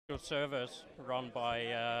servers run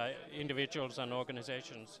by individuals and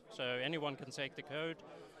organizations. So anyone can take the code,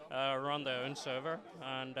 run their own server,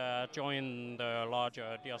 and join the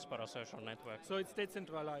larger Diaspora social network. So it's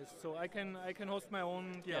decentralized. So I can host my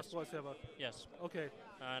own Diaspora server. Yes. Okay.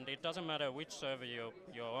 And it doesn't matter which server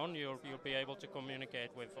you're on. You'll be able to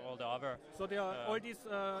communicate with all the other. So there are all these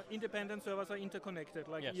independent servers are interconnected,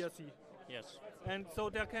 like Yes. ERC. Yes. And so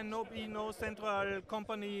there can be no central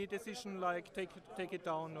company decision like take it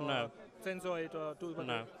down or No. censor it or do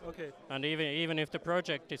whatever. No. Okay. And even if the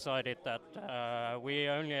project decided that we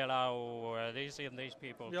only allow these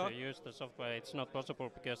people to use the software, it's not possible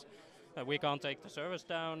because we can't take the servers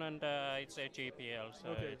down, and it's a GPL,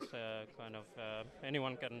 so it's kind of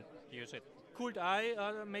anyone can use it. Could I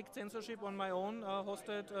make censorship on my own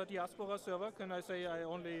hosted Diaspora server? Can I say I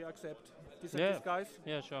only accept these guys?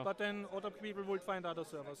 Yeah, sure. But then other people would find other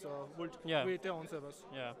servers or would create their own servers.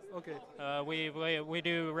 Yeah. Okay. We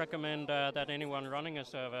do recommend that anyone running a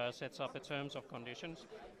server sets up the terms of conditions,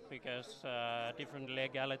 because different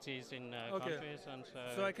legalities in countries, and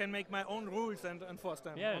so I can make my own rules and enforce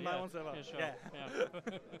them on my own server. Yeah, sure.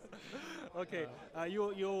 Yeah. Okay.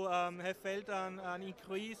 You have felt an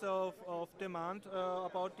increase of demand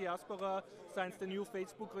about Diaspora since the new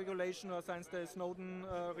Facebook regulation or since the Snowden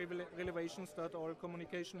revelations that all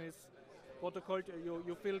communication is protocoled.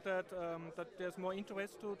 You feel that there's more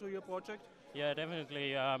interest to your project? Yeah,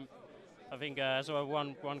 definitely. I think, as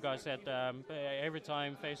one guy said, every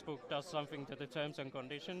time Facebook does something to the terms and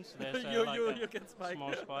conditions, there's you get spike.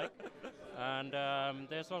 Small spike. And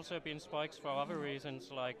there's also been spikes for other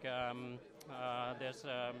reasons, like there's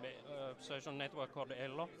a social network called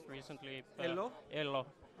Ello recently. Ello? Ello.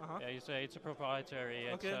 Uh-huh. It's a proprietary,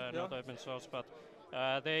 it's not open source, but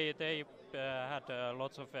they had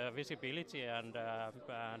lots of visibility, and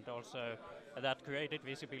also that created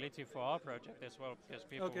visibility for our project as well, because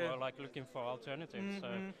people were like looking for alternatives. So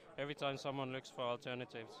every time someone looks for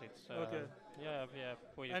alternatives, it's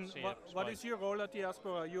we and see what is your role at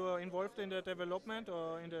Diaspora? You are involved in the development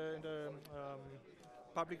or in the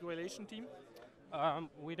public relation team?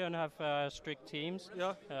 We don't have strict teams.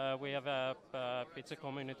 Yeah. We have it's a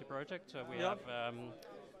community project, so we have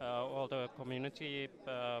all the community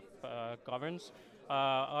governs.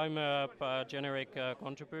 I'm a generic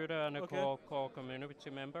contributor and a core community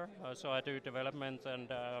member, so I do development and.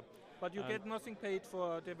 But you get nothing paid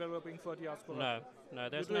for developing for Diaspora. No,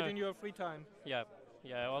 there's you do it in your free time. Yeah,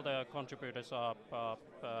 all the contributors are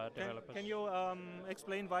developers. Can you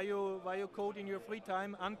explain why you code in your free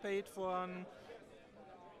time unpaid for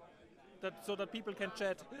so that people can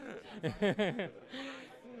chat?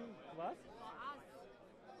 What?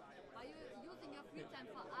 Are you using your free time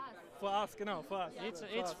for us? For us, genau, for us.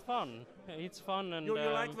 It's fun. It's fun, and you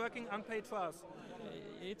like working unpaid for us.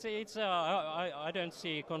 I don't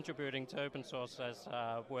see contributing to open source as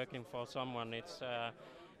working for someone. It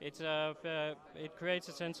creates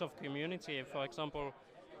a sense of community. For example,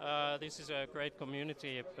 this is a great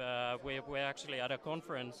community. We're actually at a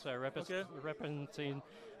conference representing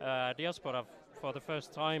Diaspora for the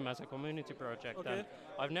first time as a community project. And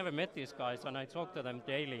I've never met these guys, and I talk to them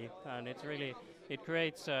daily, and it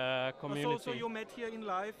creates a community. So you met here in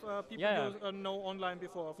live people you know online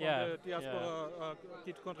before from the Diaspora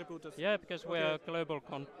Git contributors? Yeah, because we're a global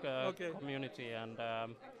community,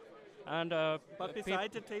 but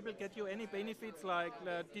beside the table, get you any benefits? Like,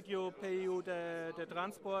 did you pay you the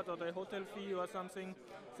transport or the hotel fee or something?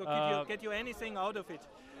 So get you anything out of it?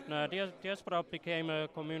 No, Diaspora became a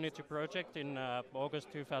community project in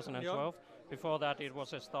August 2012. Before that, it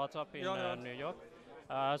was a startup in New York.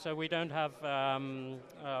 So we don't have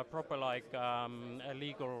proper a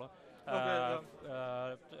legal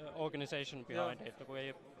organization behind it.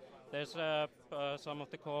 There's some of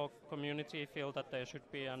the core community feel that there should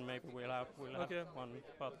be, and maybe we'll have one.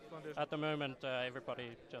 But at the moment,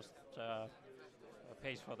 everybody just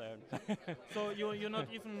pays for their own. So you not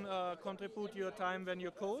even contribute your time when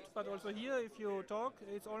you code, but also here, if you talk,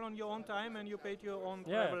 it's all on your own time, and you paid your own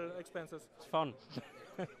travel expenses. It's fun.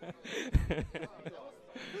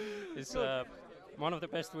 It's one of the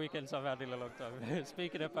best weekends I've had in a long time.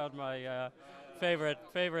 Speaking about my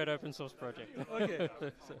favorite open source project. Okay.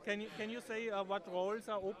 Can you say what roles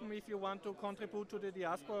are open if you want to contribute to the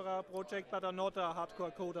Diaspora project, but are not a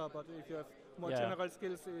hardcore coder, but if you have more general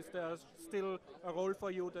skills, is there still a role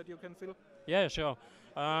for you that you can fill? Yeah, sure.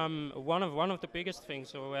 One of the biggest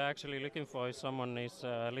things we're actually looking for is someone who's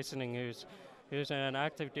listening, who's an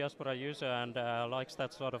active Diaspora user and likes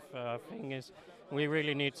that sort of thing. We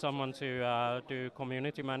really need someone to do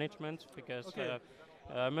community management, because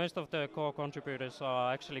most of the core contributors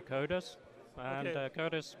are actually coders, and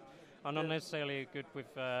coders are not necessarily good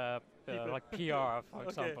with like PR, for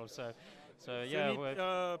example. So you need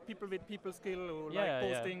people with people skill who like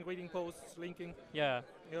posting, reading posts, linking. Yeah.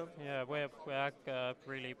 We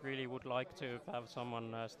really would like to have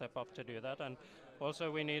someone step up to do that, and also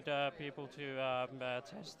we need people to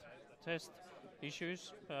test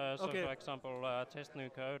issues. So, for example, test new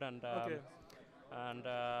code and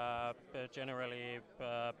generally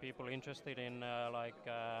people interested in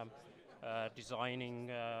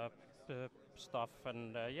designing stuff,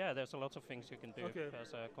 and there's a lot of things you can do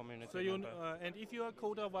as a community member. And if you are a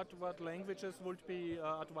coder, what languages would be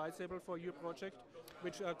advisable for your project?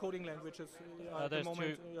 Which coding languages at the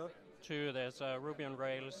moment? Two. There's Ruby on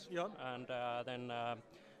Rails, and then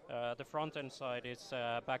the front-end side is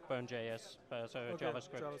Backbone.js, so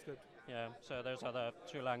JavaScript. Yeah, so those are the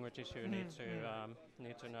two languages you need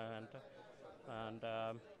to know, and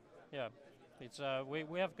it's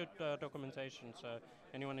we have good documentation. So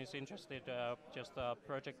anyone is interested, just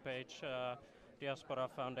project page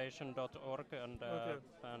diasporafoundation.org, and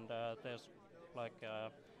there's like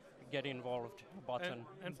get involved button.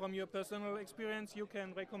 And from your personal experience, you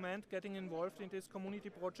can recommend getting involved in this community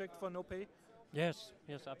project for no pay? Yes,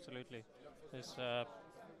 absolutely. There's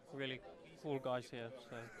really cool guys here.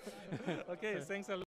 So. Okay, thanks a lot.